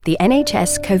The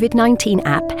NHS COVID-19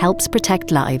 app helps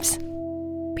protect lives.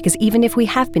 Because even if we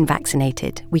have been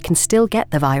vaccinated, we can still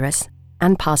get the virus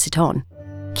and pass it on.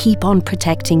 Keep on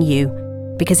protecting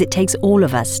you, because it takes all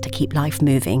of us to keep life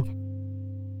moving.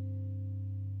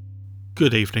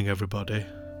 Good evening, everybody.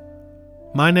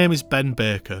 My name is Ben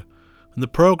Baker, and the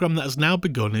programme that has now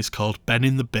begun is called Ben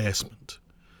in the Basement.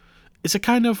 It's a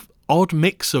kind of odd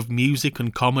mix of music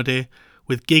and comedy,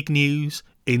 with gig news,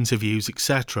 interviews,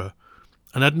 etc.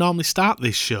 And I'd normally start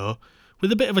this show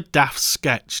with a bit of a daft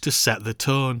sketch to set the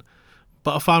tone,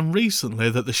 but I found recently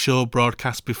that the show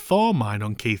broadcast before mine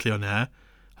on Keighley On Air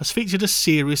has featured a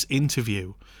serious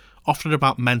interview, often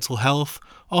about mental health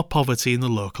or poverty in the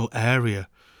local area,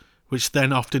 which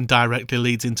then often directly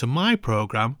leads into my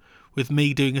programme with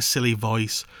me doing a silly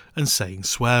voice and saying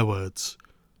swear words.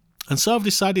 And so I've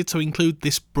decided to include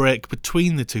this break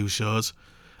between the two shows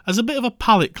as a bit of a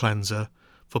palate cleanser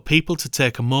for people to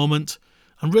take a moment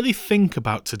and really think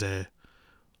about today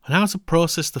and how to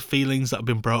process the feelings that have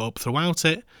been brought up throughout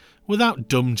it without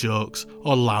dumb jokes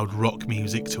or loud rock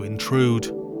music to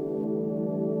intrude.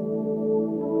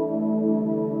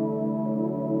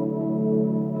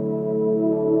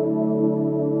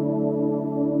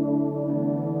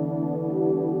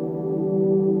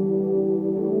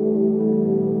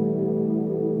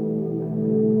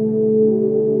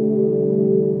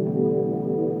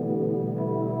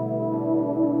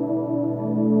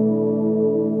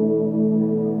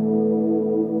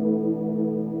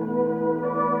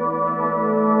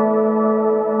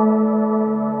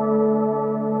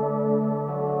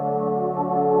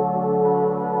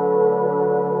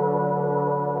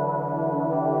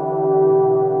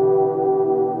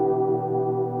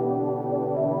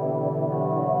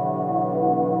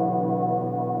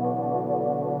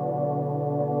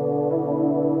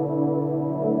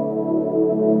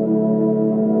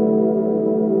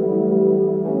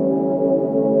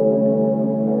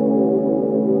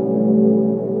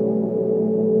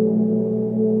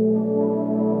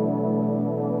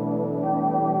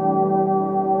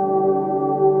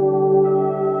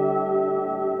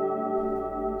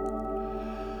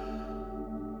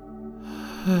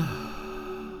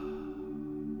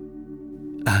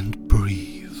 And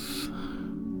breathe.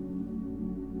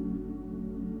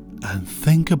 And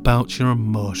think about your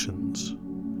emotions.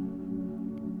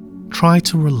 Try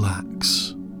to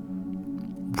relax.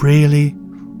 Really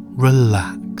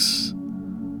relax.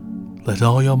 Let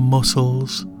all your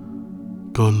muscles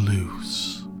go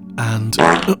loose. And...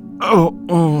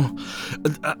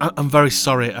 I'm very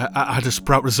sorry, I had a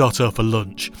sprout risotto for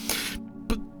lunch.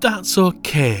 But that's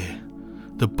okay.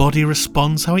 The body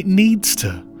responds how it needs to,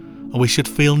 and we should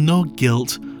feel no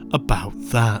guilt about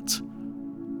that.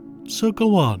 So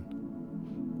go on.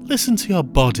 Listen to your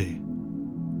body.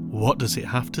 What does it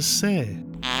have to say?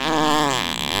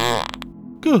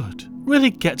 Good. Really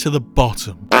get to the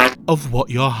bottom of what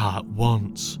your heart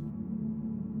wants.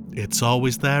 It's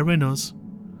always there in us,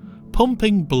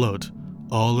 pumping blood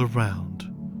all around.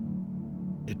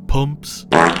 It pumps,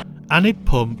 and it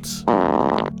pumps,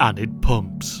 and it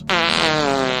pumps.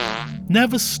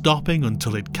 Never stopping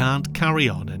until it can't carry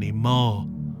on anymore.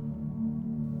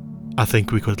 I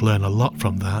think we could learn a lot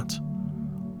from that,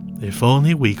 if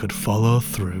only we could follow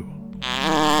through.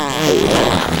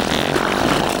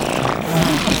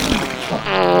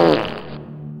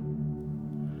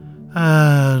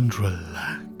 And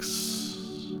relax.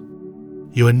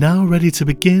 You are now ready to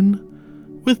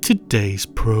begin with today's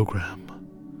programme.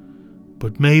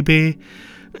 But maybe...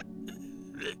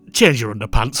 change your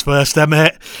underpants first,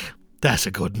 mate. That's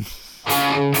a good one.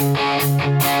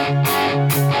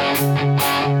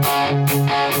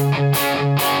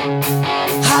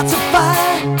 Hearts of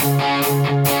fire,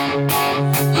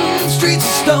 streets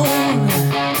of stone,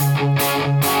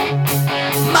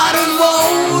 modern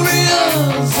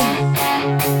warriors,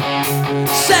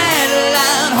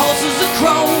 satellite horses of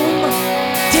chrome,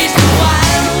 taste the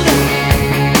wild,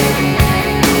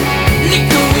 lick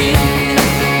the wind,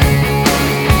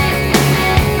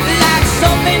 like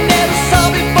something never saw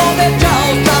before. Their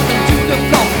jaws dropping to the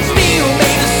floor, steel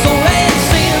made of soul and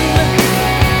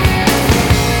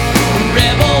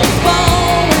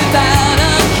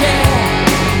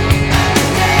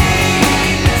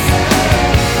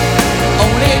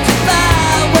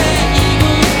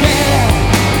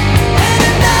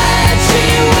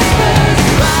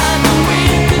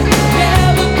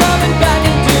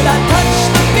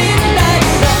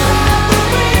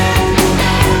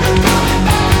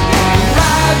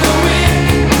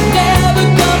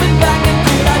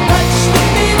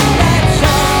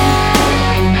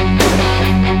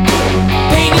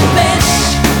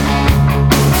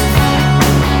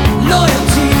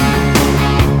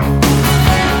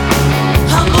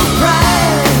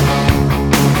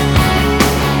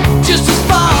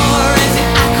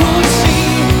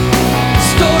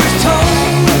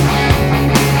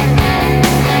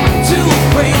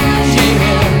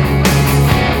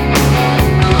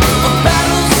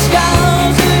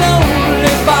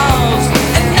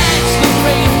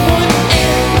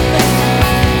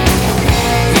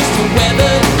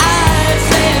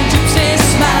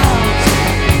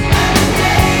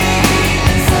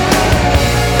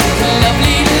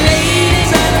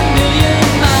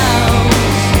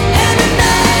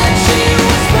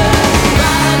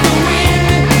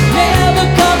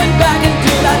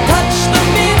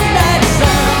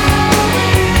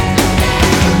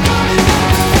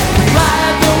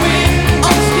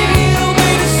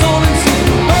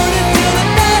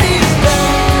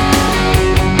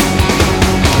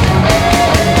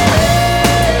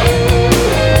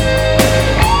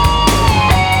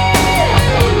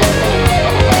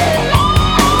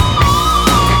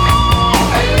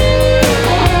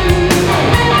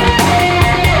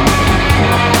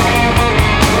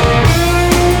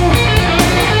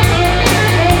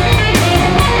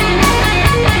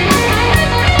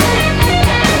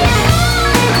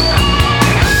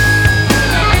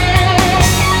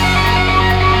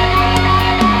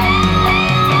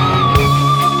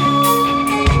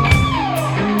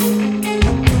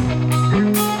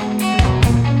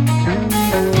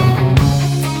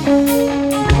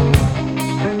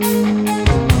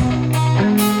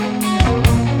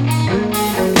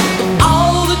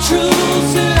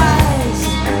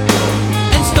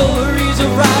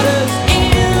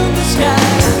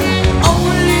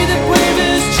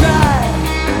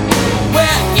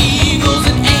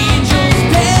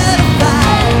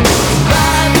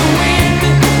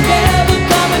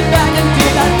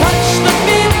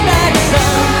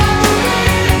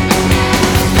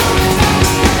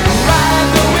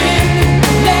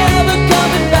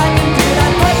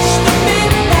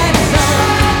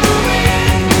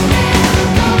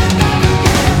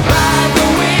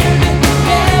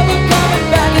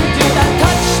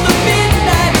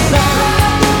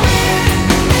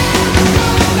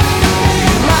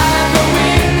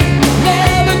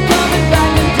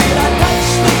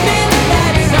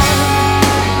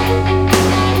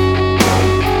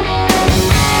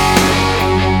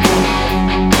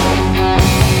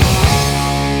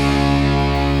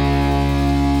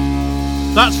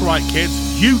That's right,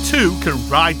 kids, you too can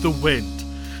ride the wind.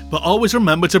 But always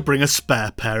remember to bring a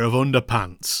spare pair of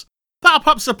underpants. That,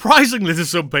 perhaps surprisingly to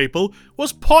some people,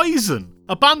 was Poison,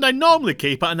 a band I normally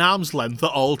keep at an arm's length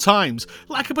at all times,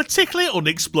 like a particularly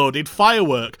unexploded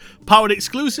firework, powered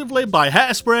exclusively by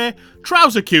hairspray,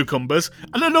 trouser cucumbers,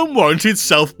 and an unwarranted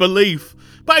self-belief.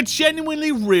 But I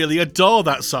genuinely really adore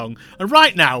that song, and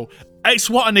right now,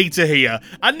 it's what I need to hear.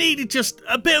 I needed just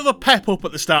a bit of a pep up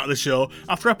at the start of the show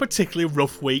after a particularly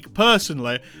rough week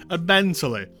personally and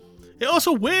mentally. It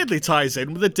also weirdly ties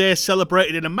in with a day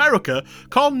celebrated in America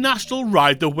called National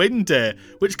Ride the Wind Day,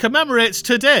 which commemorates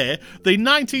today the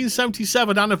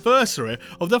 1977 anniversary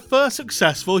of the first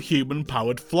successful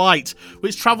human-powered flight,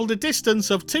 which travelled a distance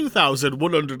of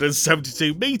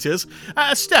 2,172 metres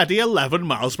at a steady 11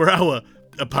 miles per hour,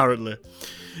 apparently.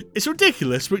 It's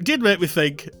ridiculous, but it did make me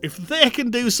think, if they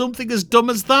can do something as dumb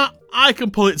as that, I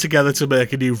can pull it together to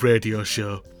make a new radio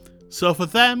show. So for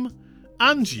them,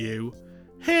 and you,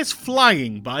 here's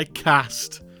Flying by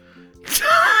Cast.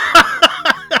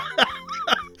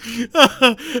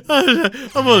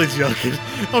 I'm only joking.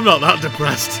 I'm not that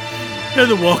depressed. They're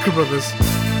the Walker Brothers.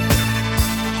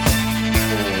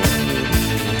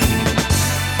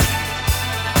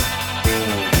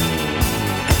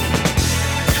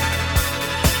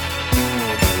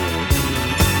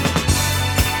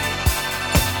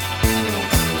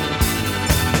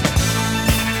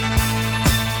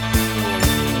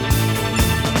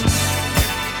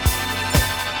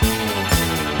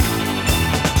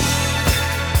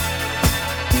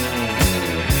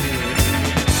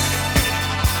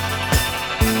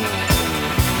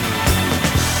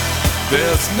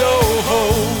 There's no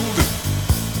hold.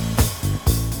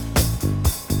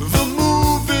 The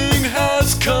moving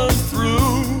has come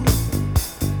through.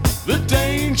 The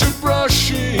danger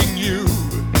brushing you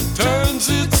turns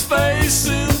its face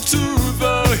into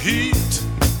the heat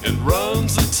and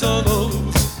runs the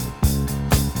tunnels.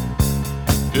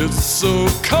 It's so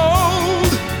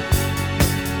cold.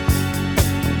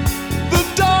 The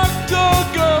dark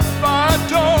dug up by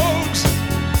dogs.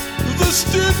 The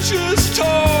stitches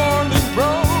torn and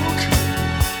broke.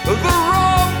 The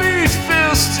raw meat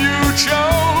fist you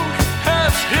choke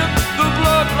has hit the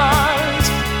bloodlines.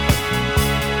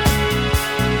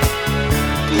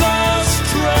 Glass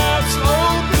traps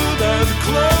open and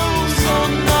close on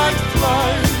night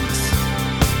flights.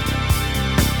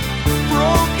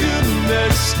 Broken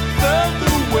necks,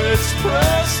 featherweights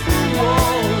press the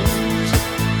walls.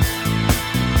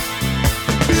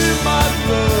 Be my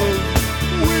love.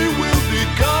 We will be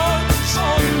gods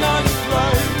on night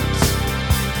flights.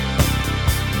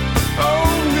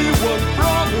 Only one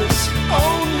promise,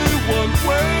 only one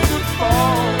way to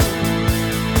fall.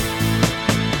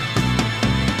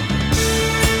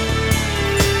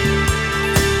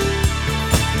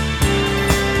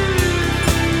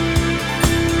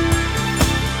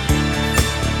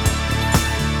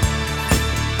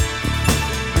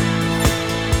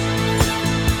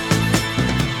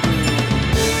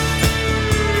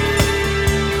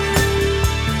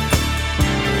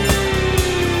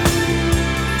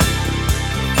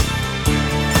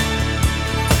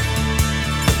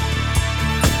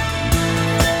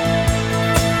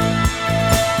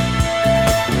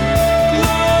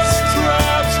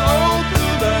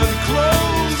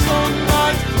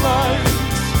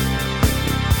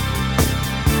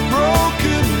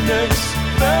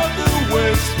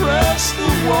 Press the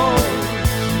walls.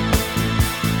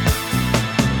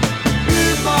 Be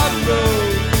my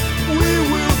love. We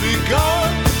will be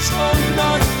gods on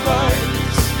night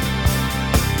flights.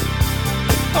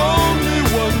 Only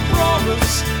one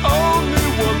promise, only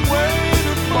one way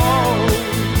to fall.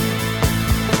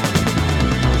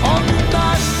 On the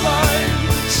night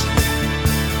flights.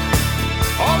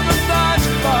 On the night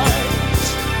flights.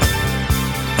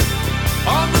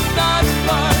 On the night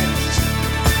flights.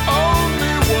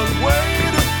 Only one way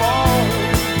to fall.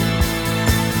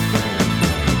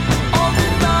 On the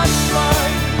night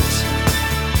flights.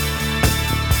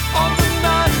 On the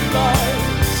night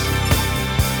flights.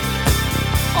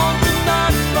 On the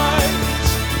night flights.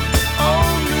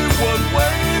 Only one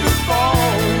way to fall.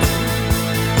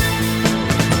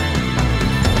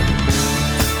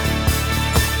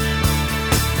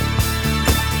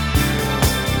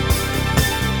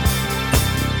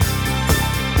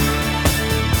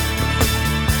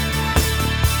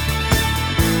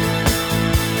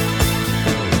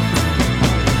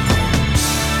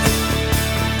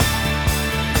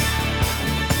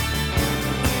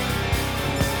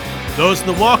 Those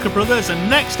are the Walker Brothers, and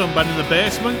next on Ben in the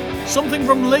Basement, something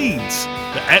from Leeds,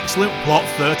 the excellent Plot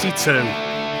 32.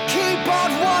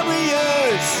 Keyboard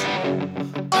warriors,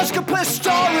 Oscar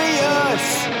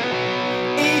Pistorius,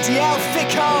 EDL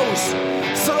thickos,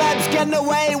 celebs getting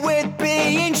away with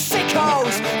being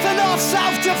sickos. The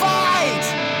North-South divide,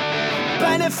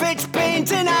 benefits being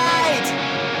denied.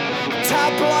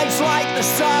 Tabloids like the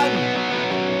Sun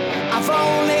have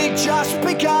only just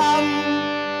begun.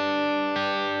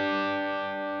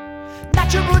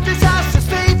 Natural disasters,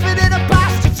 thieving in a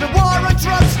bastards, a war on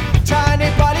drugs, tiny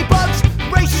body bugs,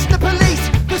 racist the police,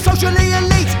 the socially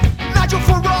elite, Nigel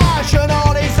Farage and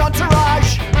all his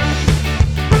entourage.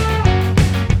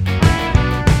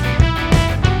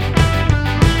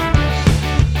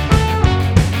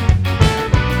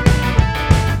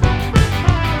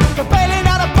 The bailing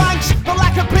out of banks, the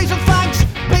lack of pleas and thanks,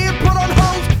 being put on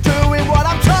hold, doing what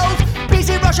I'm told.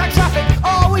 Busy rush hour traffic,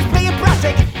 always being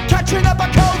brassic, catching up a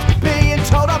cold, being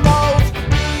told I'm old.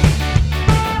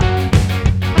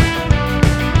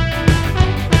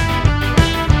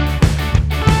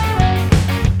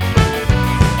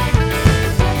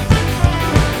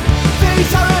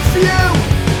 These are a few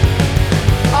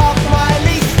of my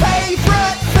least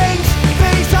favourite things.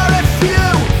 These are a few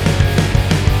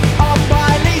of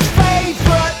my least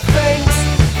favourite things.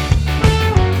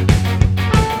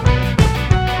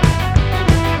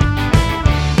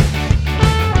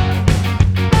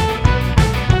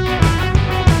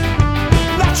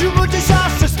 Natural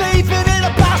disasters, thieving in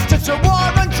a bastards, a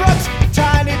war on drugs,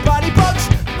 tiny body bugs,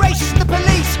 racist the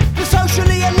police, the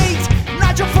socially elite,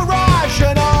 Nigel Farage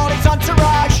and all his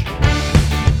entourage.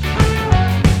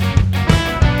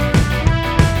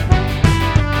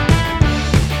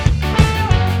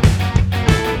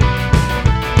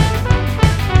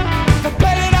 The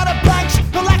bailing out of banks,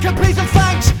 the lack of pleas and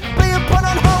thanks, being put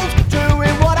on hold,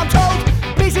 doing what I'm told.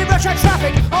 Busy rush hour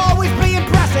traffic, always being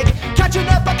brassic, catching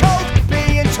up a cold,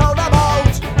 being told I'm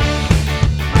old.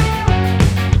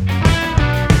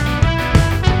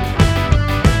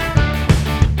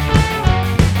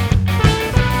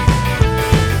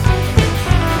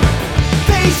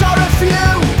 These are a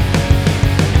few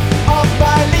of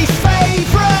my least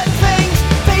favourite things.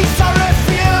 These are a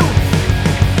few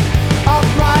of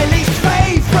my least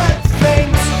favourite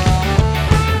things.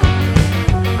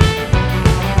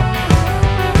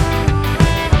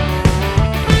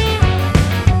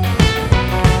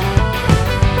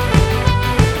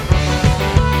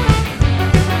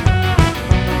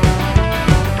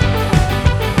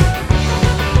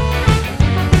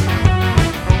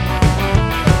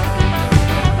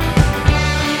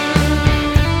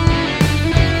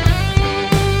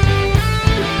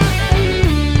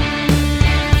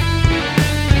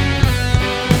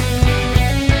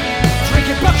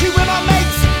 Drinking bucky with my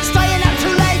mates, staying out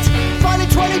too late, finding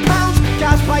 £20,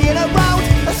 gas paying around.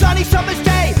 A sunny summer's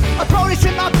day, a bonus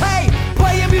in my pay,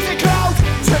 playing music loud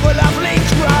to a lovely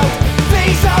crowd.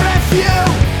 These are a few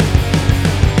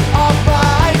of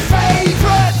my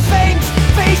favourite things.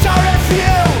 These are a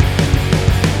few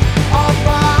of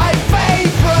my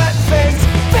favourite things.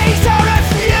 These are a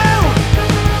few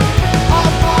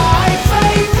of my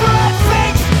favourite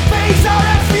things. These are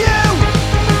a few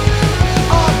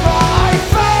of my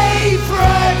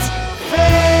favourite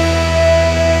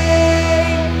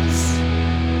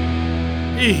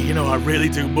things. You know, I really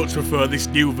do much prefer this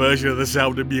new version of The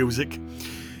Sound of Music.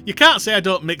 You can't say I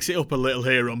don't mix it up a little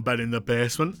here on Ben in the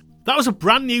Basement. That was a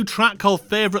brand new track called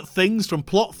Favourite Things from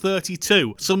Plot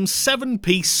 32, some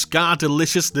 7-piece ska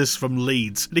deliciousness from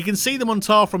Leeds. And you can see them on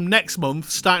tour from next month,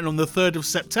 starting on the 3rd of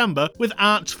September with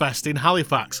Archfest in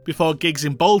Halifax, before gigs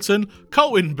in Bolton,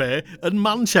 Colwyn Bay and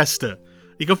Manchester.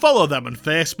 You can follow them on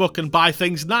Facebook and buy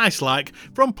things nice like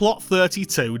from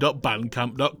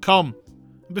plot32.bandcamp.com.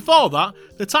 Before that,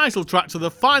 the title track to the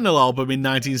final album in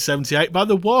 1978 by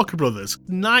the Walker Brothers,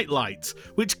 Nightlight,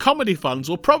 which comedy fans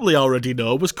will probably already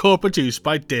know was co-produced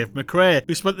by Dave McRae,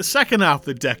 who spent the second half of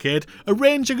the decade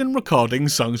arranging and recording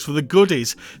songs for the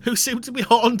Goodies, who seem to be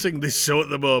haunting this show at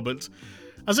the moment.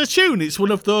 As a tune, it's one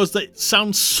of those that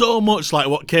sounds so much like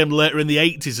what came later in the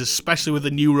 80s, especially with the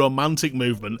New Romantic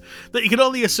movement, that you can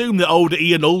only assume that old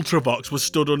Ian Ultravox was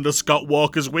stood under Scott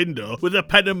Walker's window with a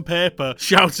pen and paper,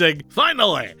 shouting,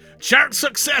 "Finally, chart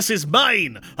success is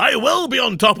mine! I will be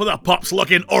on top of the pops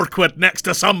looking awkward next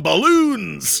to some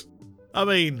balloons!" I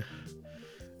mean,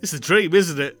 it's a dream,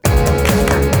 isn't it?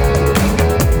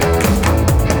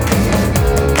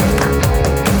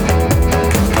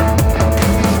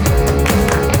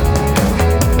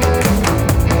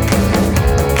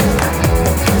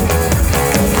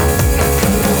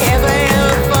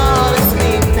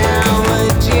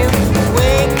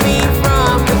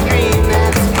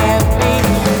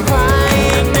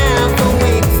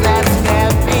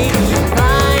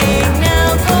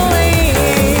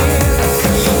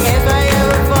 If I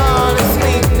ever fall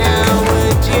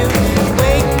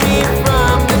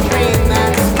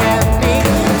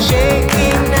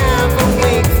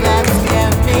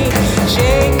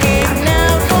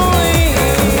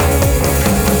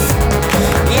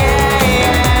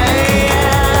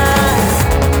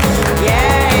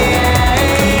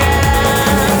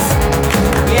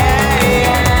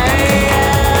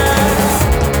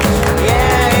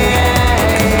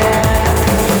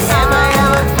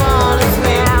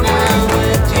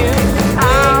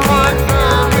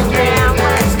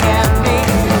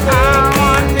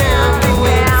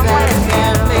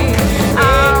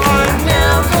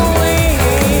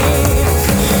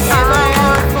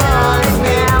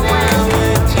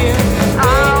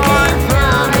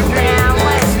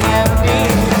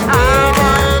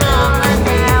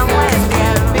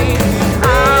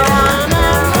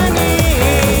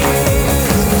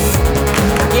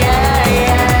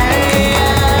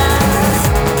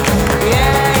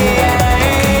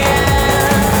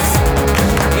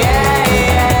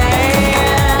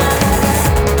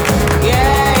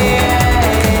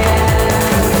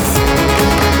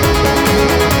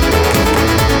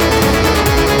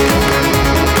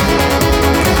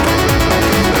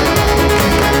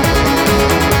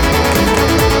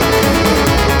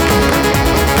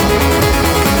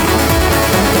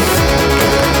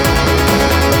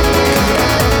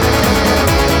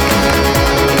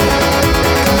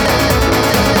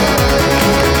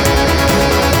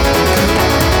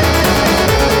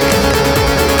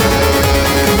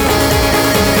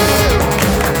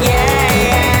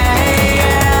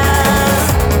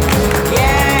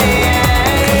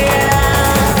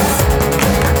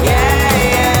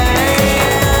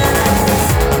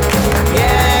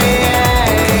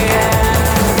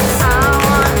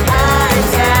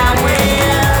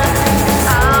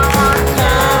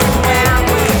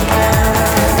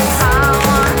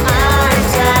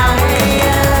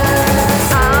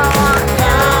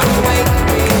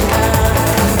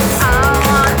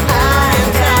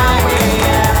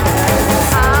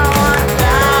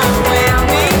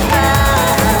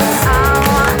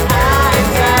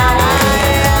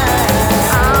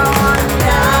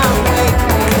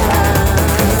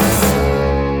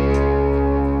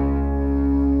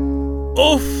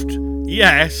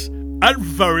Yes, and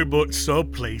very much so,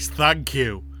 please, thank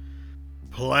you.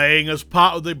 Playing as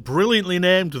part of the brilliantly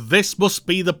named This Must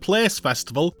Be the Place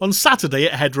festival on Saturday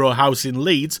at Hedgerow House in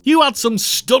Leeds, you had some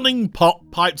stunning pop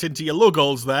piped into your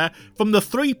lug-holes there from the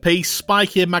three-piece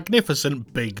spiky and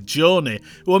magnificent Big Joni,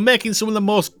 who are making some of the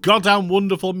most goddamn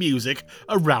wonderful music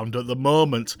around at the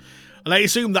moment. And I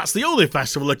assume that's the only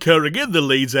festival occurring in the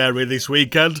Leeds area this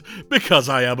weekend, because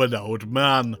I am an old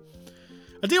man.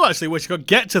 I do actually wish I could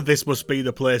get to This Must Be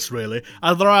the Place, really,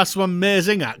 as there are some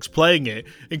amazing acts playing it,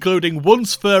 including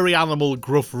once furry animal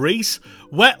Gruff Reese,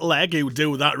 Wet Leg, who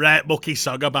do that rare mucky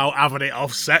song about having it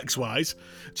off sex-wise,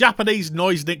 Japanese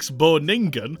Noisenicks Bo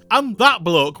Ningen, and that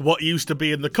bloke what used to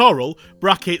be in the choral,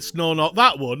 brackets, no not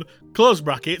that one, close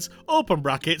brackets, open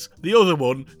brackets, the other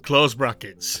one, close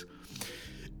brackets.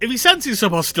 If you're sensing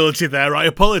some hostility there, I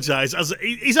apologise, as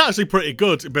he's actually pretty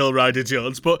good, Bill Ryder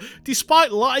Jones, but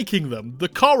despite liking them, the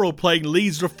choral playing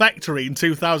Leeds Refectory in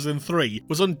 2003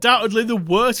 was undoubtedly the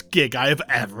worst gig I have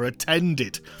ever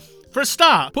attended. For a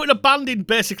start, putting a band in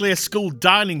basically a school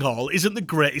dining hall isn't the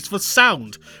greatest for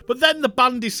sound, but then the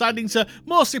band deciding to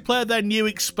mostly play their new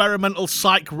experimental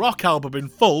psych rock album in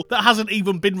full that hasn't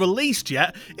even been released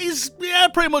yet is,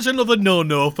 pretty much another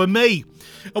no-no for me.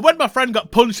 And when my friend got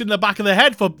punched in the back of the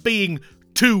head for being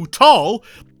too tall,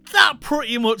 that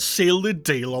pretty much sealed the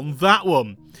deal on that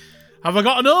one. Have I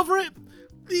gotten over it?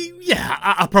 Yeah,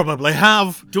 I probably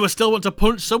have. Do I still want to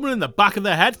punch someone in the back of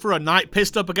the head for a night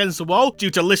pissed up against the wall due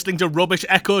to listening to rubbish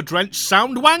echo-drenched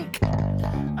sound wank?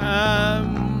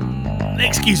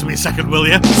 Excuse me a second, will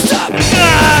you? Stop!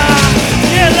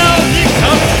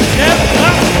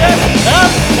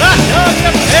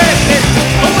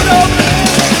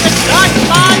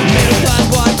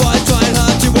 White boys trying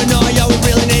hard to annoy. All we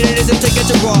really needed is a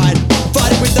ticket to ride.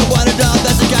 Fighting with the one and all,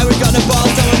 that's the guy we got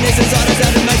involved. Someone this is on us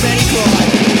out and makes any cry.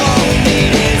 All we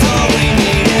need is, all we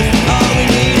need is, all we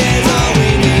need is, all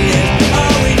we need is,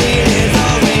 all we need is,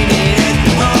 all we need is,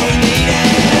 all we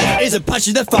need is a punch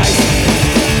in the face.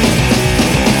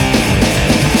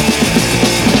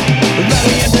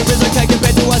 Rally and there is a cake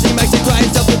compared to us, he makes it cry.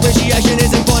 Self-appreciation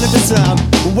is important for some.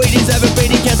 We deserve a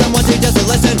beating, can someone who doesn't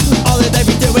listen. All that they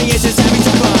be doing is just having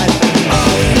to cry.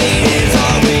 All we need is,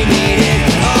 all we need is,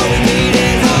 all we need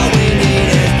is, all we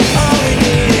need is, all we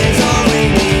need is, all we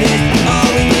need is, all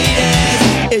we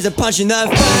need is a punch in the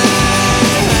face.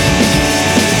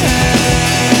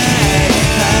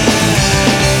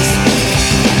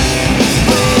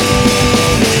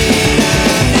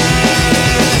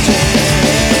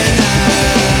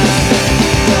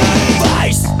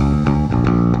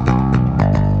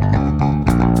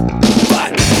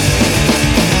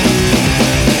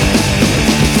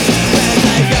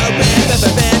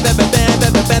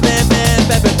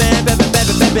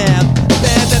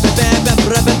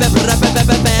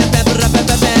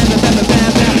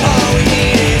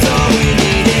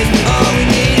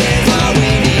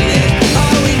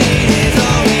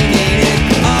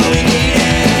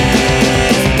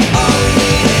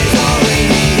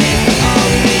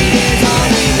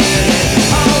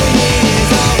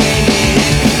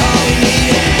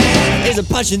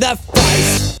 Punch in the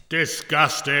face.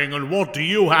 Disgusting, and what do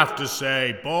you have to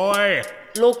say, boy?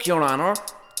 Look, Your Honour,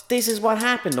 this is what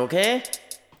happened, okay?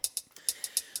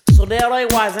 So there I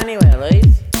was anyway, right?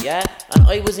 Yeah, and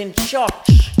I was in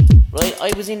church, right?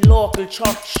 I was in local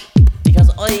church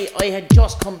because I had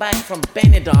just come back from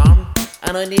Benidorm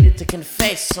and I needed to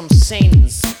confess some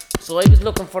sins. So I was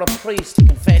looking for a priest to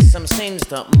confess some sins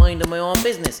to, minding my own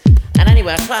business. And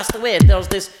anyway, across the way, there was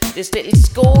this little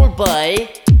schoolboy,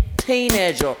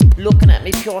 teenager, looking at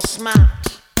me pure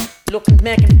smart,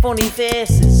 making funny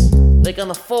faces, like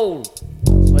on a fool.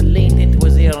 So I leaned into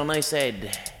his ear and I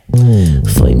said,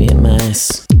 fight me at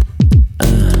mass.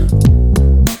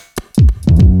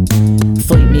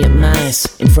 Fight me at mass,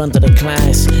 in front of the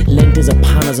class. Lent is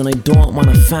upon us and I don't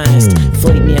wanna fast.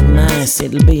 Fight me at mass,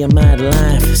 it'll be a mad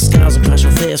laugh. Scars across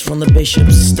your face from the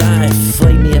bishop's staff.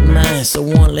 Fight me at mass, I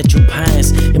won't let you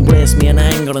pass. Embrace me in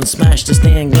anger and smash the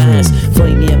stained glass.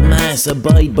 Fight me at mass,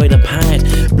 abide by the path.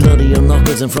 Bloody your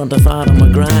knuckles in front of Father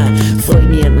McGrath. Fight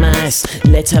me at mass,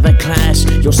 let's have a clash.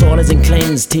 Your soul isn't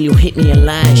cleansed till you hit me a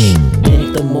lash.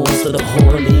 Make the most of the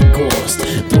Holy Ghost.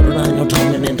 Put it on your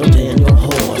tongue and entertain your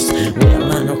horse.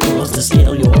 Well on across to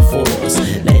scale your force.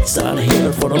 Let's start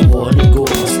here for the Holy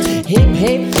Ghost. Hip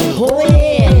hip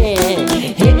hooray!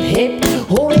 Hip hip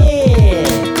hooray!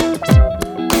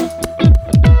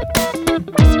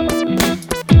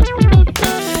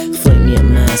 Fight me at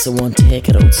mass, I won't take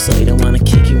it outside. I wanna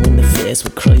kick you in the face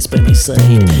with Christ by my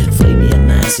side. Fight me a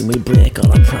mass and we break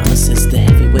all our promises. The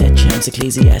heavyweight champs,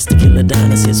 ecclesiastical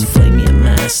Adonis. Fight me a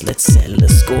mass, let's settle the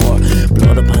score.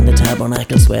 Blood upon the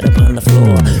tabernacle, sweat upon the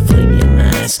floor. Fight me a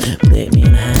mass, break me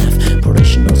in half.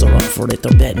 Parishioners are up for it,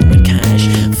 they're betting with cash.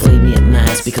 Fight me a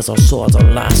mass because our souls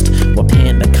are lost. We're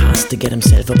paying the cost to get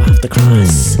himself up off the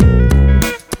cross.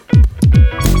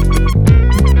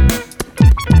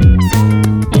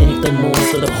 Make the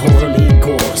most of the Holy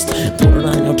Ghost. Put it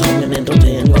on your tongue and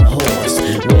entertain your horse.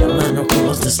 Wail on our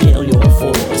cross to scale your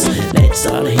force. Let's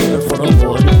all hail for the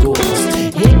Holy Ghost.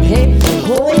 Hip hip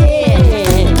hooray!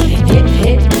 Hip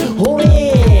hip hooray!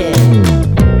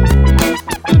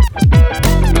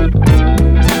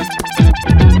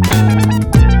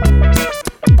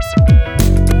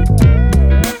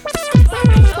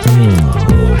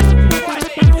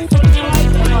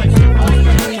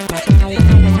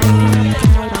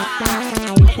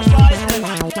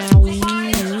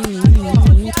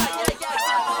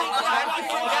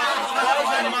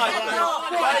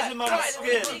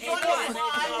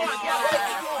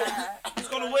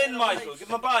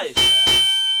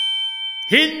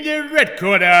 In the red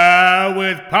corner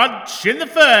with punch in the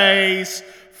face,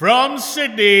 from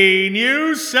Sydney,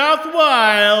 New South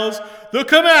Wales, the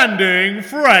commanding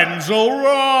Frenzal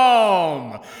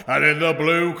Rom. And in the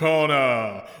blue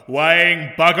corner, weighing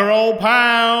bugger all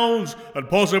pounds and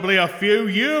possibly a few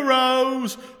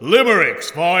euros,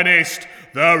 Limerick's finest,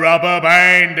 the Rubber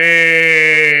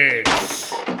Bandits.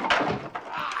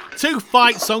 Two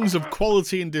fight songs of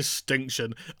quality and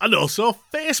distinction, and also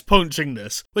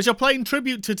face-punchingness, which are playing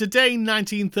tribute to today in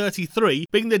 1933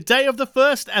 being the day of the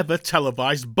first ever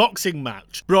televised boxing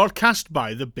match, broadcast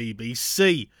by the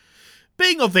BBC.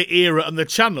 Being of the era and the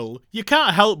channel, you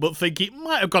can't help but think it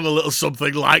might have gone a little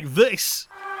something like this.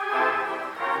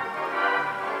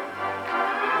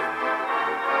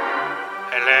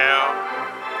 Hello,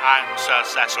 I'm Sir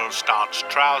Cecil Starch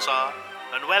Trouser,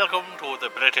 and welcome to the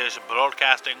British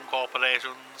Broadcasting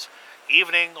Corporation's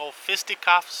evening of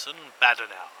fisticuffs and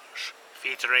badinage,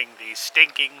 featuring the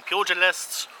stinking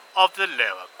pugilists of the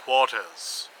lower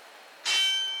quarters.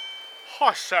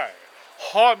 I say,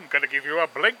 I'm going to give you a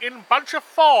blinking bunch of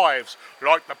fives,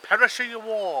 like the Percy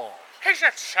War. Is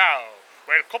that so?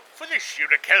 Well, cup for this, you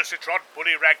recalcitrant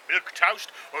bully rag milk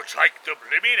toast, or take the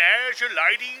blimmin' airs your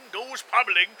lady indoors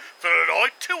pummering for a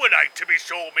night to a night to be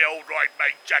sure me old right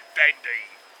mate Jack Dandy.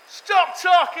 Stop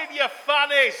talking, you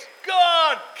fannies! Go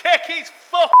on, kick his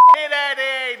fucking head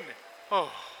in!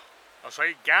 Oh, I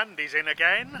see Gandhi's in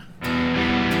again.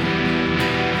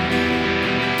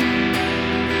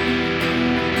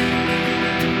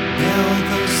 Now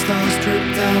those stars drip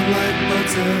down like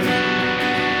butter,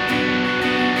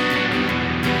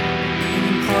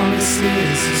 and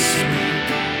promises are sweet.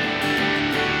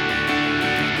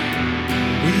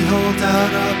 We hold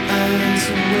out our hands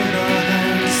and with our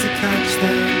hands to catch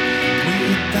them, we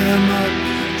eat them up,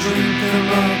 drink them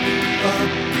up,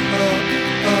 up, up,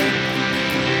 up.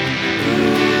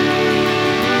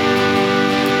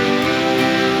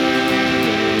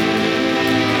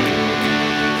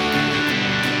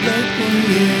 Let me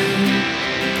in.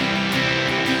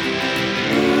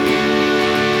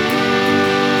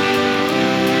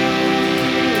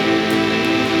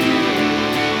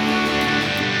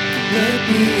 Let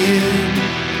me in.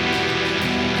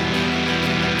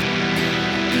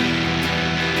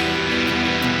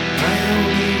 I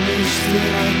only wish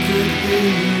that I could hear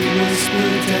you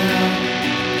whisper down.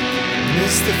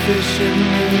 Mr. Fisher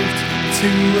moved to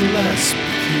a less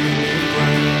peculiar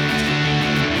ground.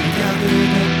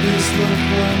 Gathered up his loved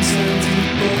ones and he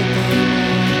brought them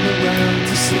all around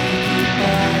to say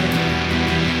goodbye.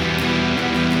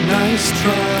 Nice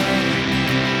try.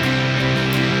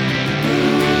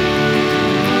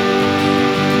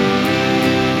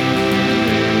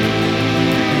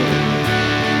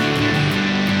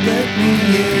 Let me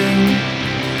in.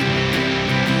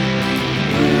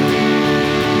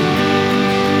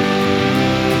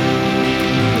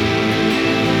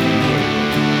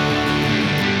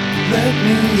 Let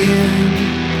me in.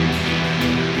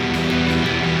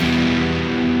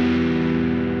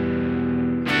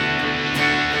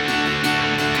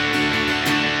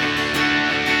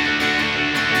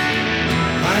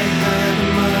 I had a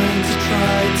mind to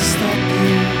try to stop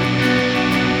you.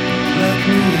 Let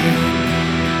me in.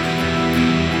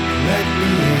 Let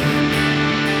me in.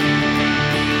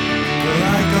 But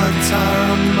I got tired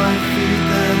on my feet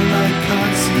and I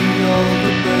can't see all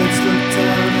the birds look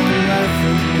down and laugh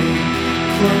at me.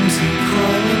 Clumsy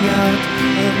crawling out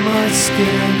of my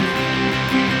skin.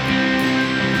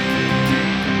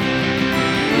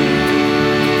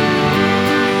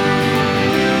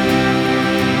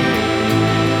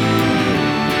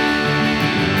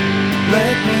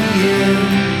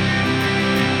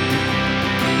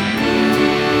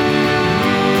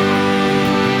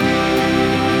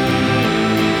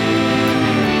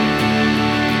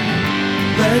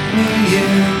 let me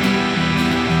in.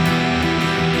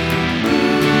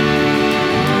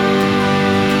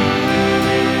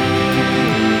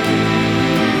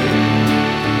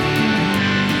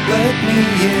 Let me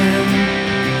in,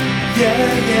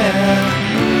 yeah, yeah.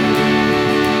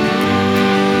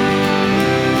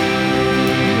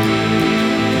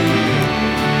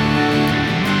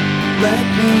 Let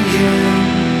me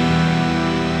in.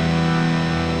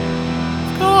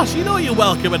 Of course, you know you're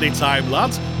welcome anytime,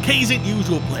 lads. Keys in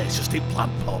usual place, just in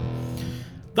Plant Pub.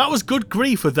 That was Good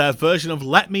Grief with their version of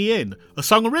Let Me In, a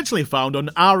song originally found on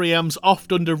R.E.M's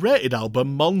oft underrated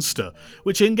album Monster,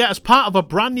 which you can get as part of a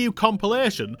brand new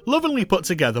compilation lovingly put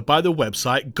together by the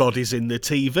website God Is In The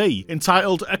TV,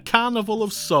 entitled A Carnival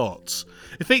of Sorts.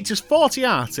 It features 40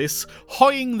 artists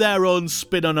hoying their own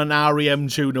spin on an R.E.M.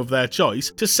 tune of their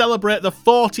choice to celebrate the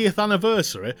 40th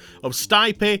anniversary of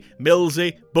Stipe,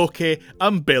 Millsy, Bucky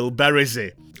and Bill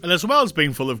Berryzy. And as well as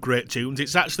being full of great tunes,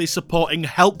 it's actually supporting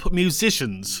Help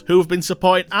musicians who have been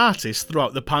supporting artists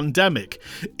throughout the pandemic.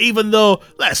 Even though,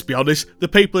 let's be honest, the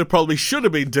people who probably should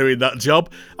have been doing that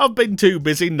job have been too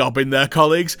busy knobbing their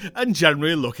colleagues and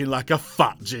generally looking like a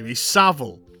fat Jimmy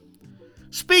Savile.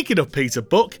 Speaking of Peter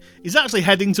Buck, he's actually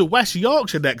heading to West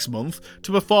Yorkshire next month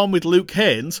to perform with Luke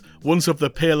Haynes, once of the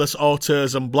Peerless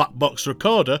Auteurs and Black Box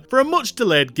Recorder, for a much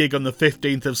delayed gig on the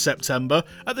 15th of September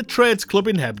at the Trades Club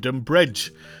in Hebden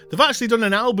Bridge. They've actually done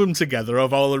an album together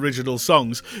of all original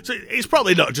songs, so it's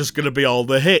probably not just going to be all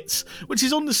the hits, which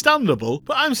is understandable,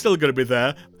 but I'm still going to be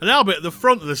there, and I'll be at the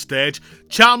front of the stage,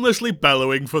 charmlessly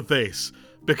bellowing for this.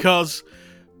 Because,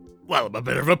 well, I'm a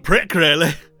bit of a prick,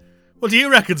 really. What do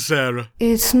you reckon, Sarah?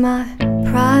 It's my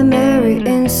primary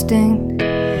instinct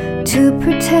to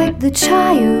protect the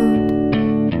child.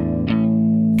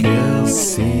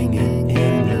 Girls singing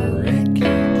in the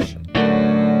wreckage.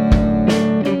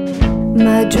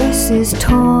 My dress is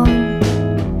torn,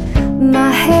 my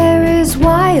hair is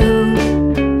wild.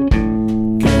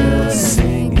 Girls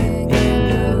singing in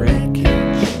the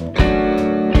wreckage.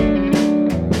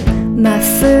 My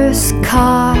first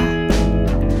car,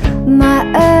 my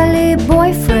early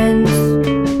boyfriends.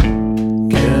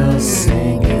 Girls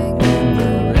singing in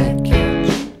the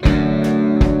wreckage.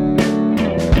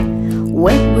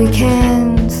 Wet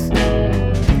weekends,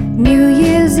 New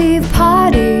Year's Eve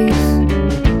parties.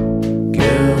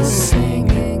 Girls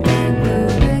singing in the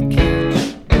wreckage.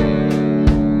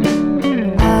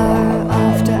 Hour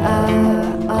after hour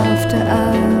after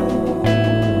hour.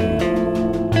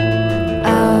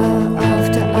 Hour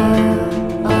after hour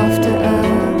after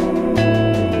hour.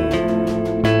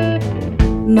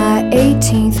 My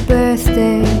 18th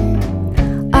birthday,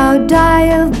 I'll die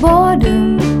of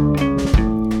boredom.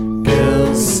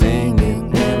 Girls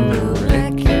singing in the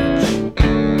wreckage.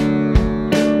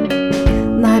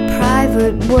 My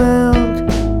private world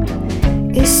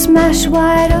is smashed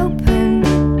wide open.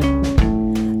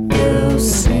 Girls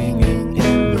singing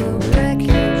in the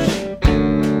wreckage.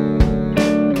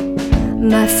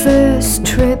 My first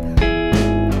trip,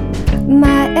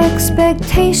 my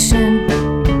expectation.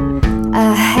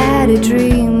 I had a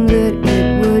dream that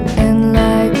it would end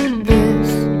like this.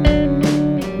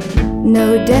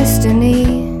 No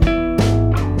destiny,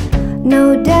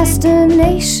 no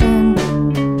destination.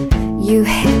 You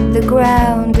hit the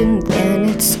ground and then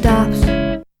it stops.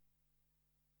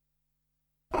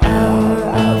 Hour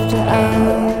after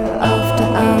hour after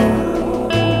hour.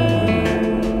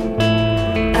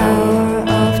 Hour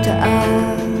after hour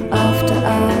after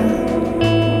hour.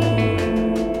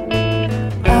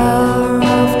 Hour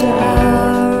after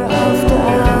hour after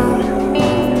hour.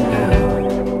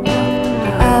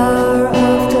 Hour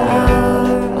after hour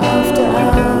after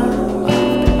hour.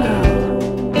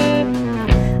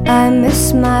 I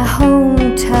miss my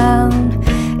hometown,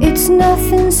 it's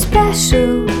nothing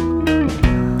special.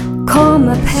 Call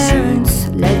my parents,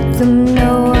 let them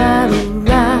know I've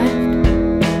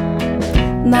arrived.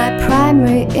 My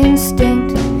primary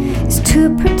instinct is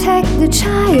to protect the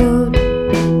child.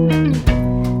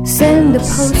 Send a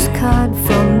postcard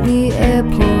from the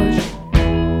airport.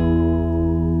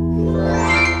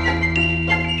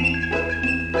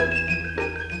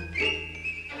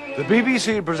 The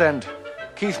BBC present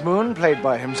Keith Moon, played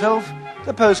by himself,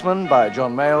 The Postman by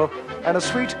John Mayall, and a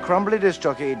sweet, crumbly disc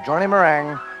jockey, Johnny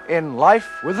Meringue, in Life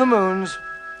with the Moons.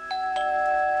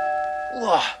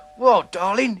 Well,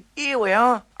 darling, here we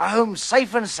are, home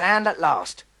safe and sound at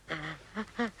last.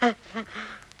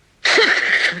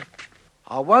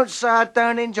 I won't say I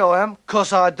don't enjoy 'em,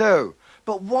 'cause I do.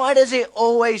 But why does it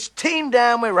always teem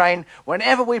down with rain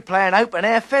whenever we play an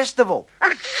open-air festival?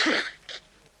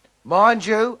 Mind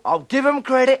you, I'll give 'em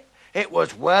credit. It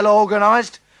was well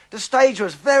organised. The stage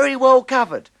was very well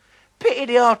covered. Pity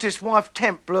the artist's wife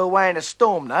Temp blew away in a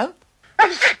storm, no?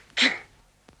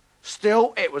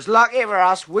 Still, it was lucky for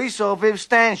us we saw Viv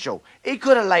Stanshall. He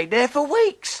could have laid there for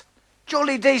weeks.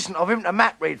 Jolly decent of him to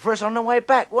map read for us on the way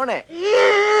back, wasn't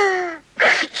it?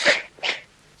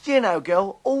 You know,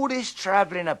 girl, all this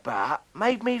travelling about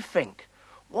made me think,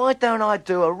 why don't I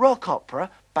do a rock opera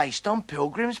based on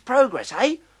Pilgrim's Progress,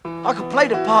 eh? I could play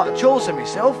the part of Chaucer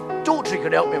myself. Daughtry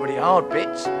could help me with the hard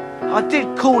bits. I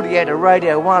did call the head of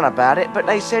Radio 1 about it, but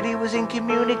they said he was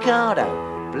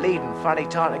incommunicado. Bleeding funny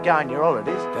time to go on your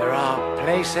holidays. There are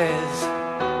places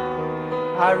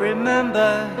I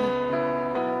remember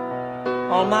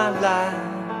all my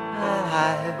life,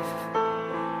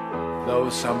 though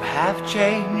some have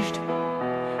changed,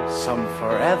 some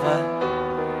forever,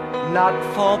 not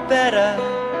for better,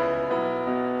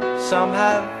 some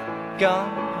have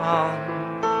gone on,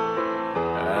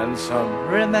 and some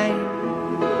remain.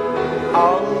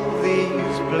 All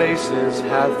these places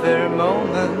have their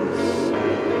moments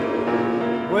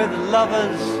with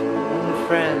lovers and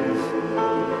friends.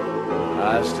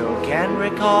 I still can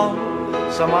recall,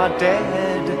 some are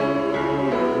dead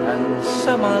and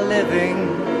some are living.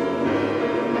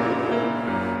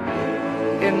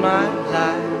 In my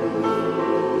life,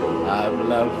 I've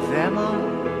loved them all.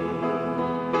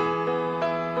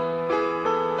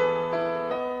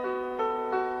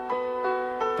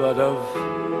 But of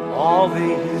all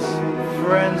these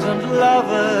friends and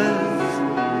lovers,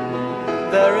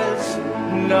 there is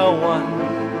no one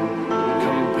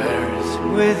compares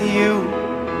with you.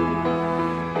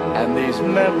 And these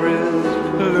memories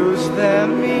lose their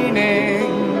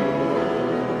meaning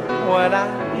when I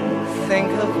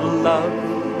think of love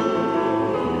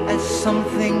as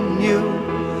something new.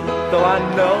 Though I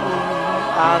know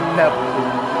I'll never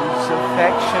lose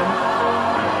affection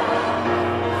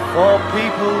for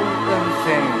people and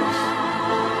things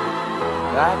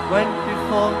that went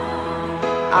before.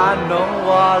 I know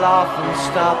I'll often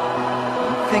stop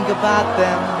and think about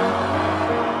them.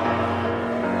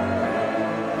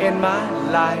 In my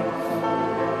life,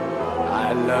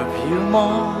 I love you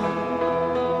more.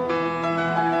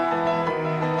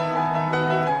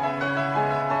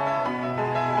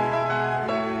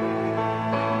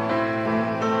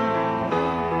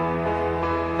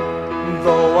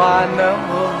 Though I know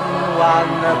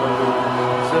I'll never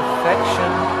lose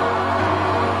affection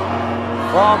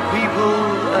for people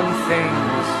and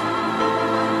things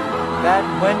that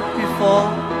went before.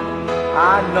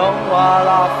 I know I'll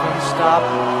often stop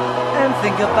and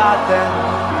think about them.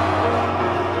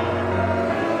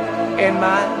 In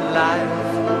my life,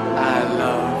 I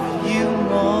love you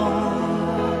more.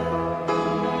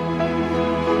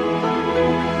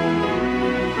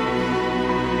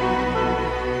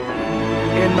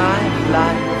 In my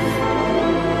life,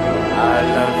 I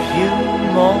love you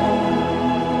more.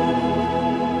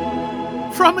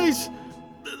 From his,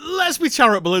 let's be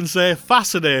charitable and say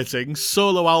fascinating,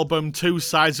 solo album Two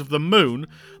Sides of the Moon,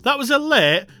 that was a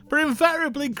late but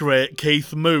invariably great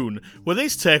Keith Moon, with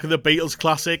his take of the Beatles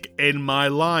classic In My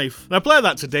Life. And I play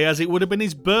that today as it would have been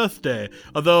his birthday,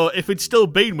 although if he'd still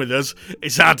been with us,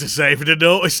 it's hard to say if he'd have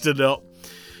noticed or not.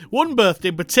 One birthday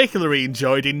in particular he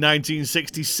enjoyed in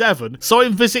 1967 saw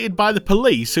him visited by the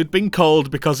police who'd been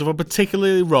called because of a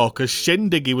particularly raucous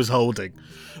shindig he was holding.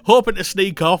 Hoping to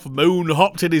sneak off, Moon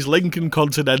hopped in his Lincoln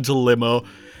Continental limo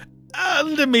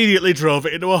and immediately drove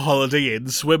it into a Holiday Inn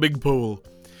swimming pool.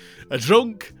 A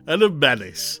drunk and a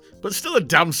menace, but still a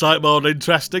damn sight more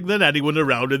interesting than anyone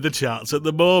around in the charts at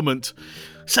the moment.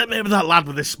 Except maybe that lad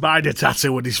with the spider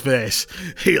tattoo on his face.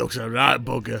 He looks a right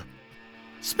bugger.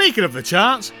 Speaking of the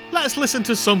charts, let's listen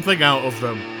to something out of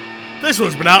them. This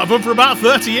one's been out of them for about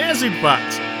 30 years in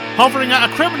fact. Hovering at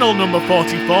a criminal number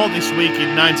 44 this week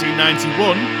in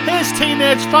 1991, here's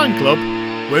Teenage Fanclub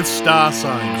with Star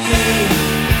Signs.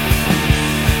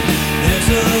 There's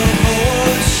a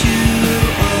horseshoe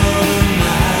on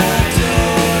my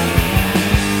door.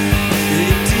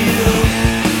 Big deal.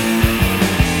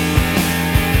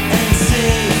 And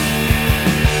say,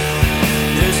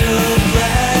 there's a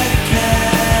black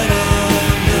cat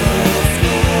on the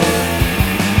floor.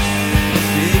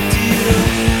 Big deal.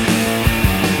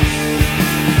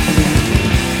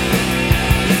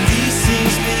 If these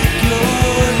things make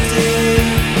your day,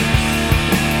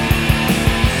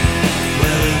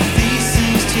 well, if these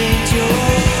things change your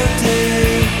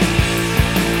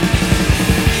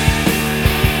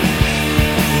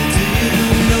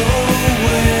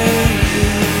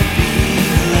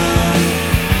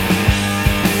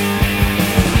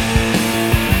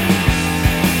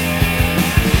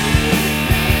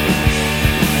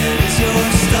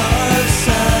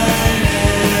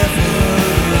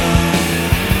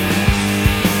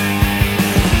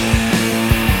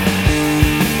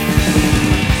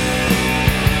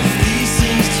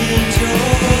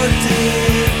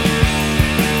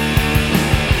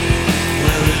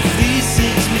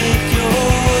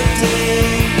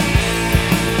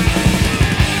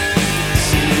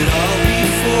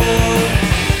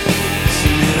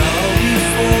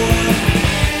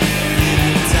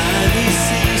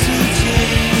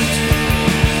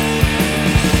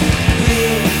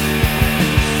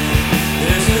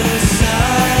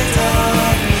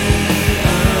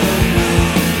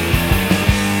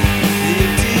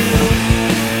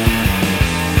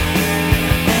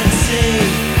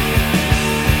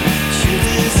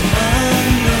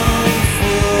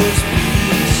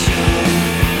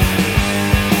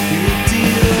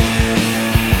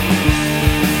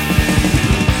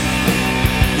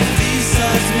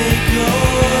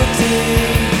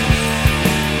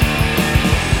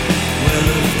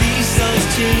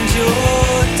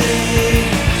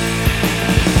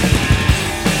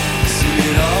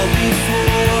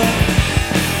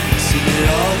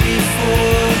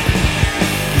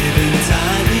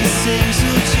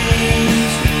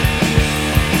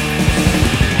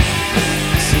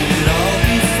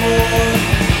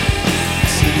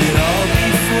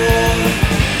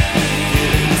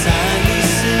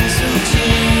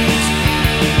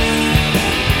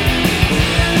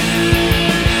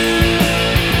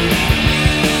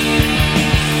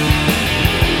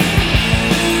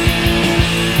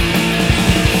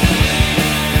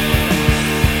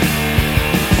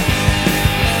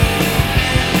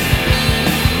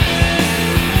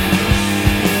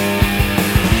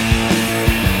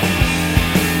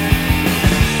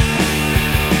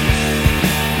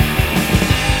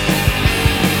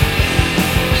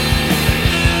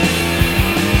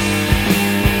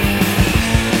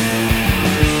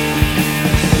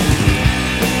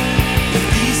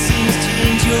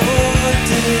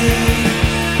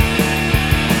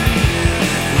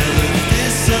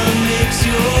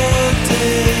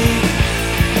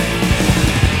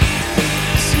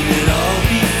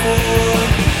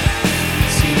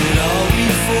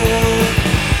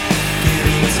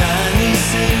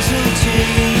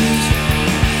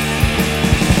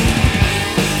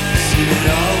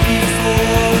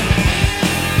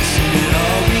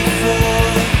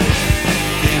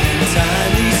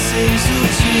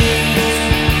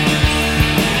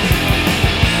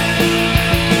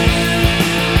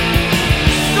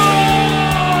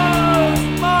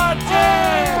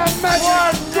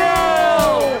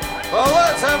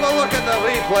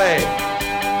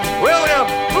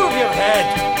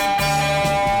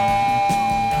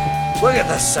Look at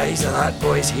the size of that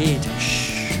boy's head.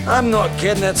 Shh. I'm not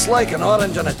kidding, it's like an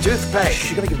orange on a toothpick.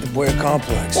 You're gonna give the boy a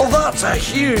complex. Well, that's a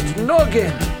huge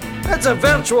noggin. It's a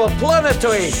virtual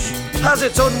planetoid. Has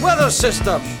its own weather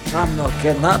system. I'm not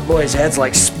kidding, that boy's head's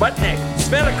like Sputnik.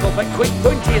 Spherical but quite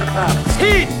pointy in parts.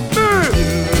 Head,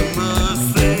 move!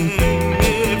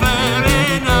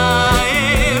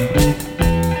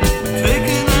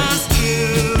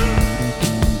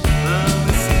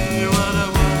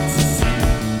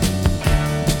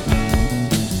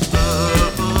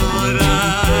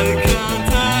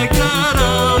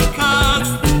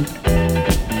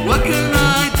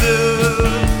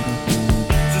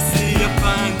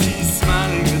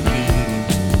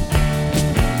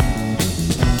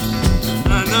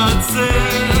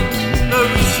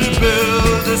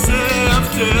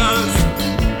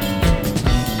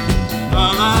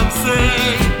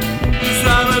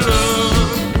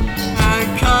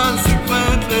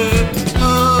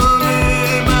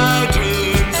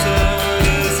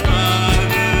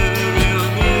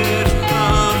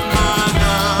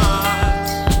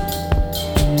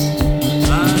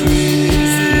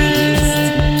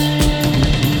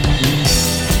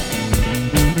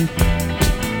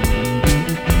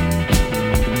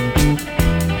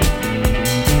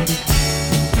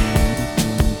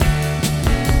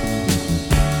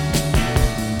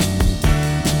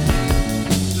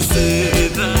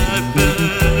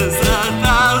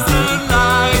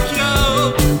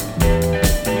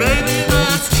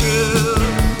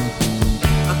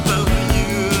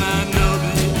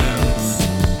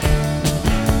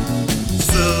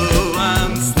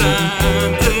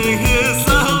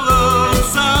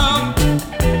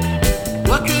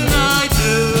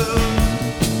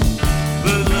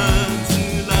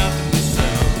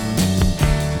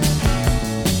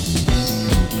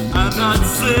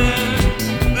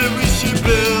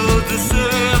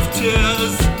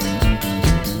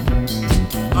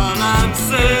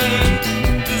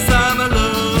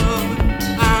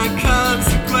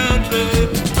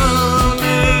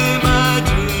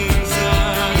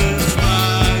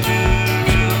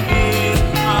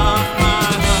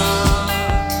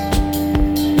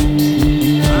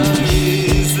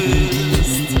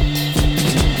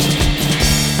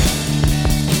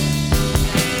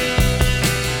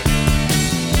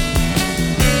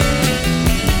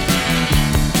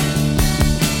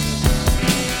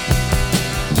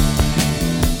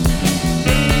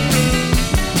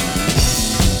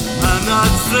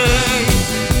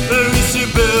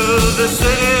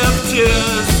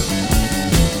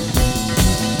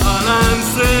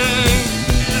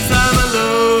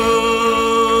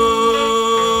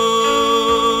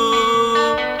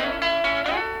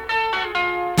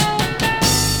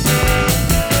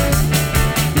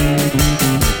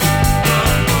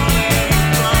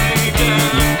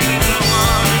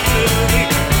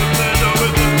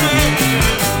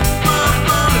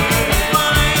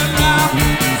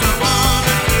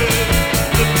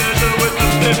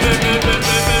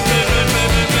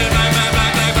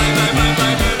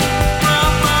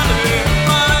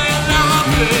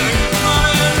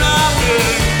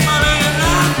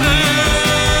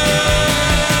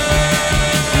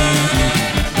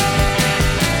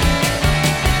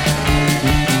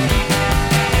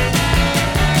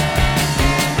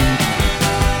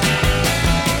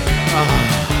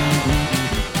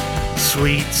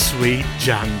 Sweet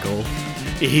jangle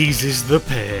eases the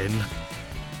pain.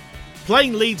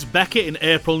 Playing Leeds Beckett in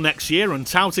April next year and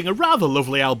touting a rather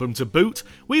lovely album to boot,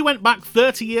 we went back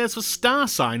 30 years for Star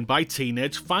Sign by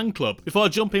Teenage Fan Club, before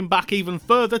jumping back even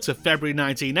further to February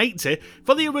 1980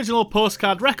 for the original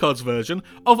Postcard Records version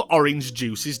of Orange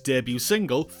Juice's debut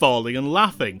single, Falling and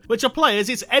Laughing, which I play as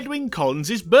it's Edwyn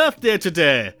Collins' birthday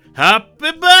today.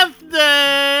 Happy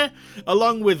birthday!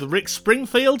 Along with Rick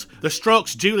Springfield, The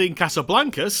Strokes' Julian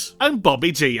Casablancas, and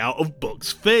Bobby G out of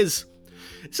Bucks Fizz.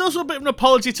 It's also a bit of an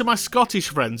apology to my Scottish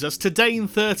friends, as today in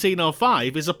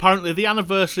 1305 is apparently the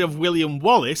anniversary of William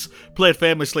Wallace, played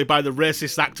famously by the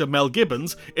racist actor Mel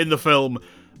Gibbons in the film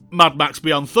Mad Max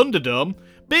Beyond Thunderdome,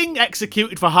 being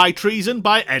executed for high treason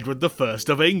by Edward I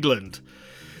of England.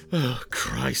 Oh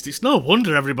Christ, it's no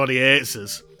wonder everybody hates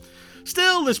us.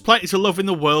 Still, there's plenty to love in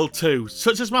the world too,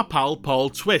 such as my pal Paul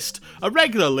Twist, a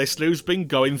regular listener who's been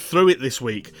going through it this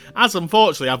week, as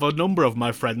unfortunately I have a number of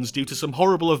my friends due to some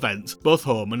horrible events, both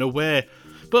home and away.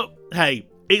 But hey,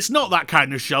 it's not that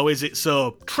kind of show, is it?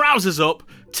 So, trousers up,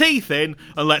 teeth in,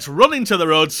 and let's run into the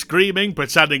road screaming,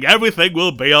 pretending everything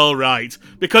will be alright.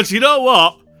 Because you know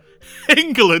what?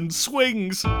 England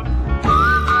swings!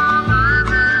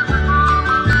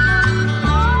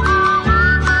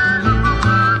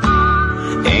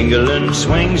 England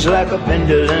swings like a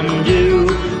pendulum do.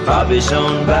 Hobbies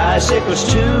on bicycles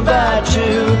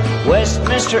 2x2.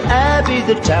 Westminster Abbey,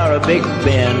 the Tower of Big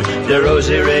Ben, the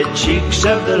rosy red cheeks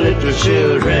of the little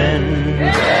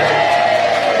children.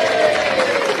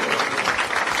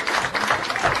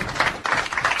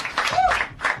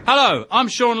 Hello, I'm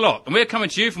Sean Locke, and we're coming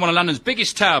to you from one of London's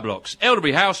biggest tower blocks,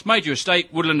 Elderbury House, Major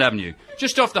Estate, Woodland Avenue,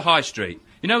 just off the High Street.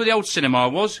 You know where the old cinema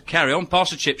was? Carry on,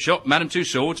 past the chip shop, Madame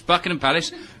Tussauds, Buckingham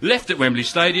Palace, left at Wembley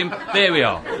Stadium. There we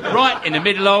are, right in the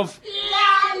middle of...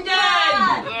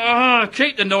 London!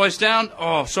 Keep the noise down.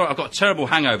 Oh, sorry, I've got a terrible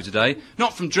hangover today.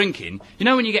 Not from drinking. You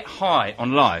know when you get high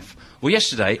on life? Well,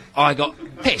 yesterday, I got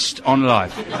pissed on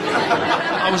life.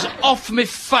 I was off my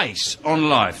face on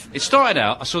life. It started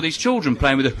out, I saw these children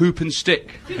playing with a hoop and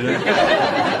stick. You know?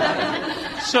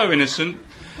 So innocent.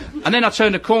 And then I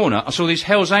turned a corner, I saw these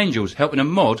Hells Angels helping a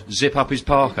mod zip up his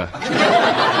parka.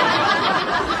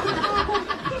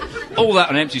 All that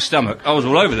on an empty stomach. I was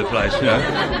all over the place, you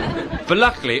know. But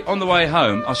luckily, on the way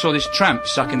home, I saw this tramp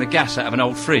sucking the gas out of an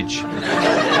old fridge. And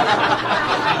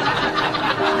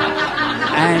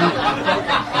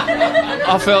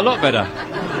I felt a lot better.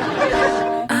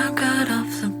 I got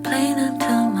off the plane and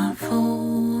turned my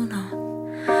phone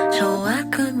on, so I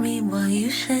could read what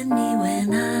you sent me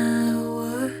when I was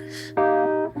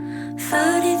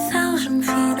 30,000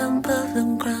 feet above the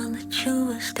ground that you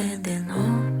were standing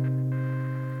on.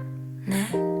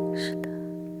 Next,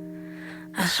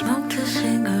 I smoked a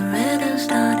cigarette and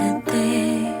started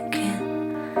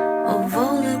thinking of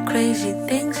all the crazy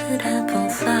things that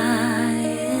happened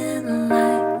flying,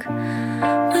 like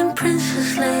when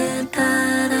Princess Leia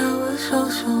died, I was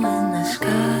also in the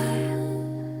sky.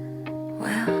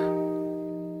 Well,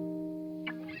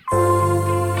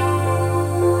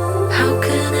 how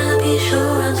can I be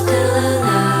sure I'm still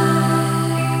alive?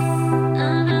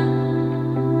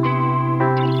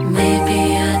 Maybe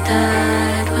I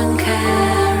died when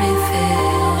Carrie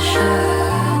Fisher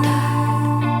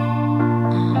died.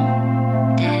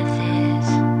 Death is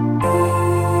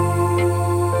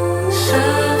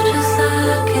served just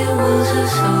like it was a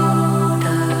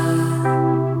soda.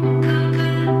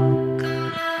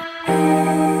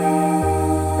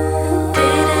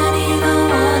 Didn't even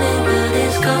want it, but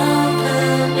it's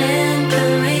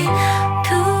complimentary.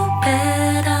 Too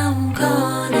bad I'm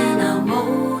gone and I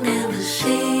won't ever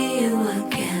see you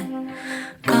again.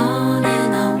 Gone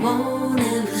and I won't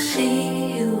ever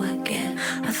see you again.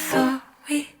 I thought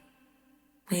we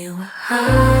were higher,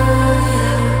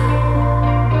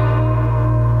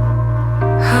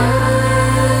 higher.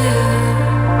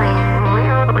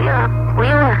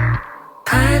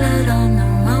 Pilot on the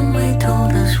runway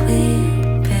told us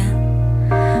we'd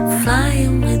been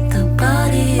flying with the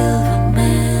body of a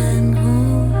man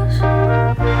who's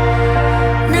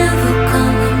never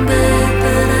coming back,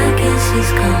 but I guess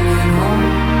he's coming home.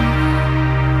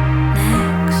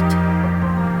 Next,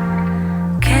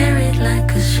 carried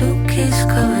like a suitcase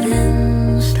covered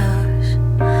in stars.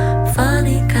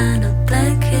 Funny kind of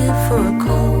blanket for a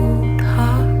cold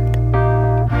heart.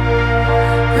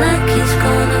 Like he's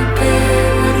gonna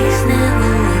bear what he's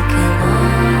never looking on.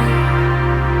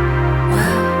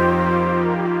 Well,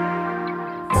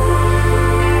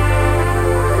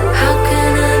 how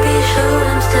can I be sure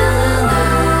I'm still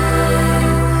alive?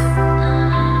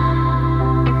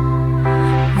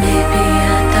 Maybe I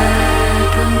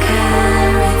died when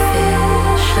Carrie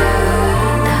Fisher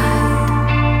died.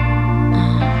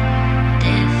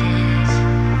 Death is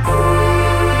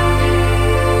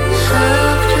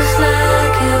served just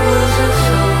like it was a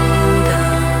soda.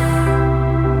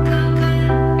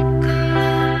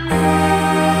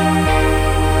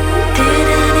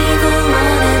 Didn't even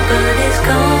want it, but it's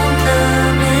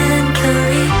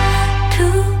complimentary.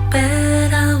 Too bad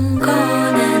I'm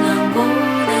gone and I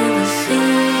won't ever see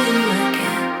you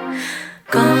again.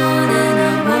 Gone and I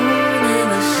won't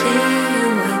ever see you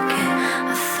again. I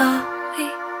thought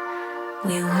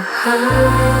we were higher,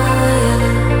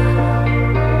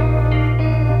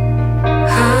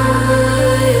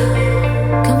 higher.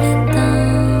 Coming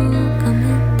down,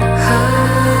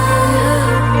 higher.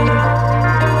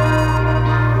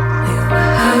 We were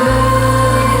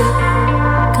higher,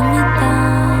 coming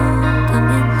down,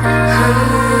 higher,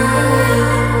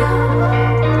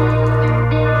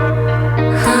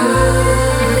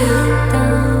 higher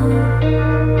down,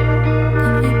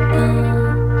 coming down.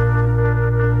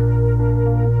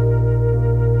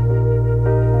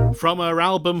 From her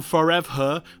album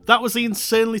Forever, that was the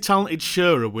insanely talented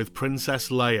Shearer with Princess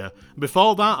Leia.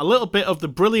 Before that, a little bit of the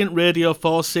brilliant Radio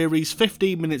 4 series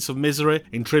 15 Minutes of Misery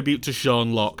in tribute to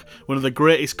Sean Locke, one of the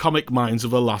greatest comic minds of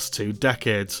the last 2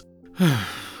 decades.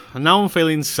 And now I'm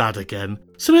feeling sad again,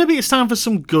 so maybe it's time for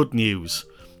some good news.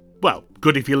 Well,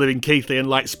 good if you live in Keighley and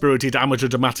like spirited amateur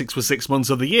dramatics for 6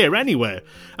 months of the year anyway,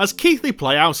 as Keighley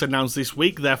Playhouse announced this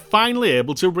week they're finally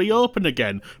able to reopen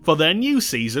again for their new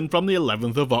season from the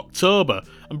 11th of October,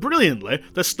 and brilliantly,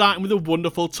 they're starting with the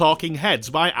wonderful Talking Heads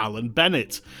by Alan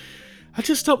Bennett. I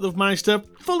just hope they've managed to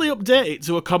fully update it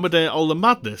to accommodate all the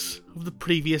madness of the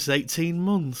previous 18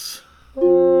 months.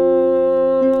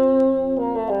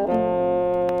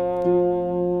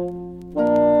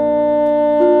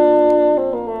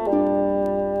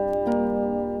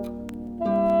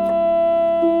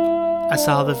 I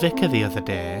saw the vicar the other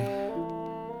day.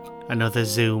 Another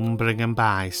Zoom bring and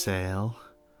buy sale.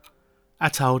 I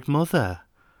told Mother.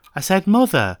 I said,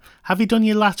 Mother, have you done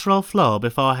your lateral flow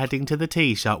before heading to the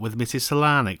tea shop with Mrs.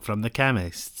 Solarnik from the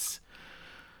chemist's?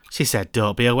 She said,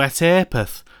 don't be a wet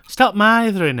apeth. Stop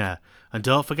mithering her. And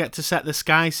don't forget to set the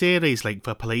Sky Series link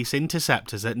for Police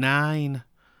Interceptors at 9.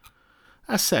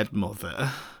 I said,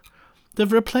 Mother,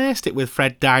 they've replaced it with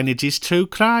Fred Dynage's True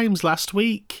Crimes last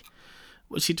week.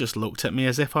 But she just looked at me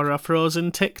as if for a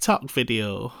frozen TikTok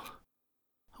video.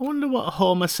 I wonder what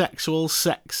homosexual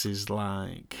sex is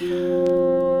like.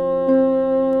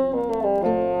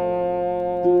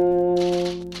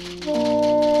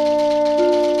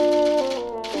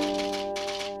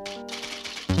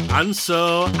 And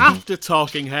so, after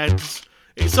Talking Heads,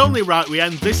 it's only right we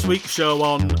end this week's show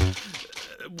on,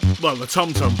 the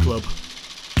Tom Tom Club.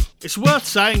 It's worth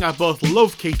saying I both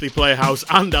love Keighley Playhouse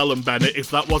and Alan Bennett,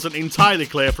 if that wasn't entirely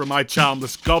clear from my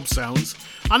charmless gob sounds.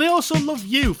 And I also love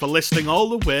you for listening all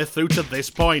the way through to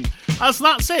this point, as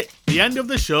that's it, the end of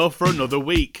the show for another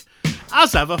week.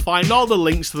 As ever, find all the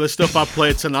links to the stuff I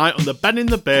played tonight on the Ben in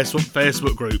the Basement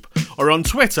Facebook group, or on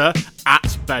Twitter,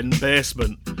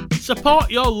 @BenBasement.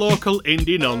 Support your local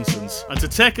indie nonsense. And to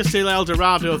take us to the El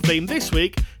Dorado theme this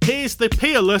week, here's the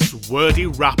peerless Wordy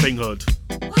Rapping Hood.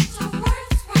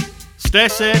 Stay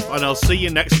safe, and I'll see you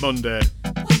next Monday.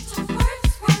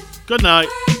 Good night.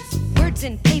 Words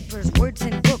in papers, words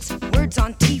in books, words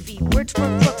on TV, words for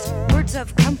crooks, words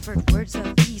of comfort, words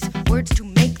of peace, words to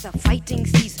make the fighting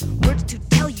cease, words to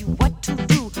tell you what to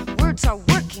do. Words are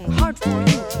working hard for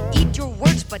you. Eat your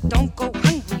words, but don't go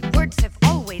hungry. Words have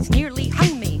always nearly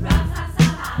hung me.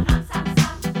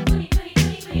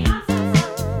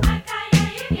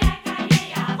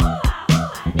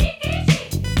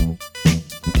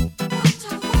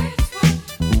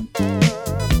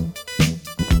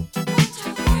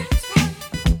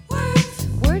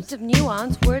 Words of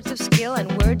nuance, words of skill,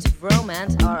 and words of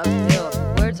romance are a pill.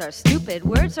 Words are stupid,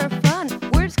 words are fun.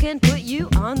 Words can put you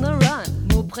on the run.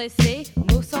 Mots pressés,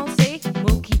 mots sensés,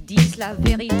 mots qui disent la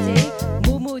vérité.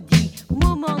 Mots maudits,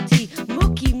 mots mentis,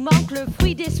 mots qui manquent le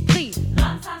fruit d'esprit.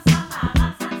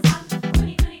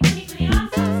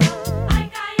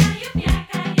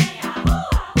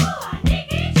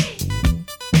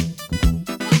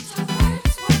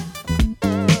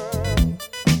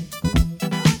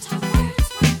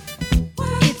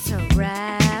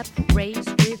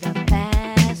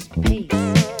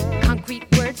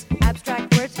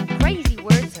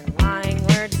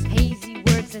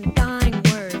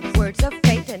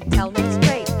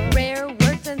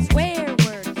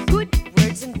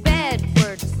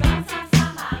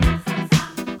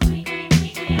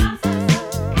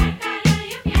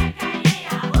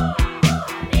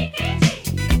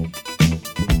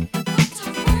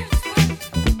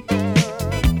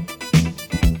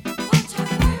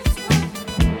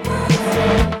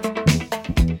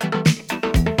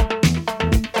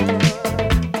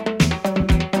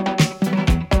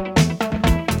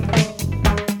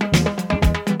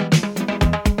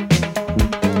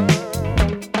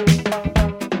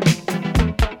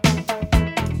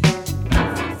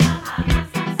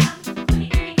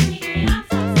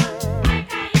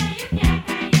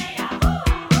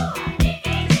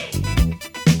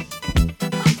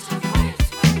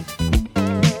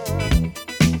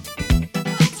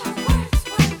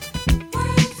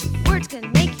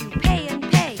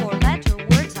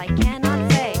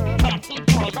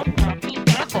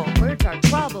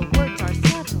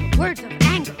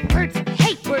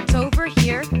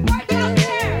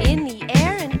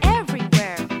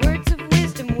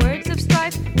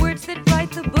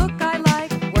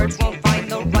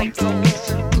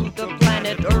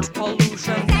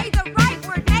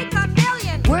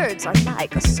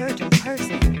 Like a surgeon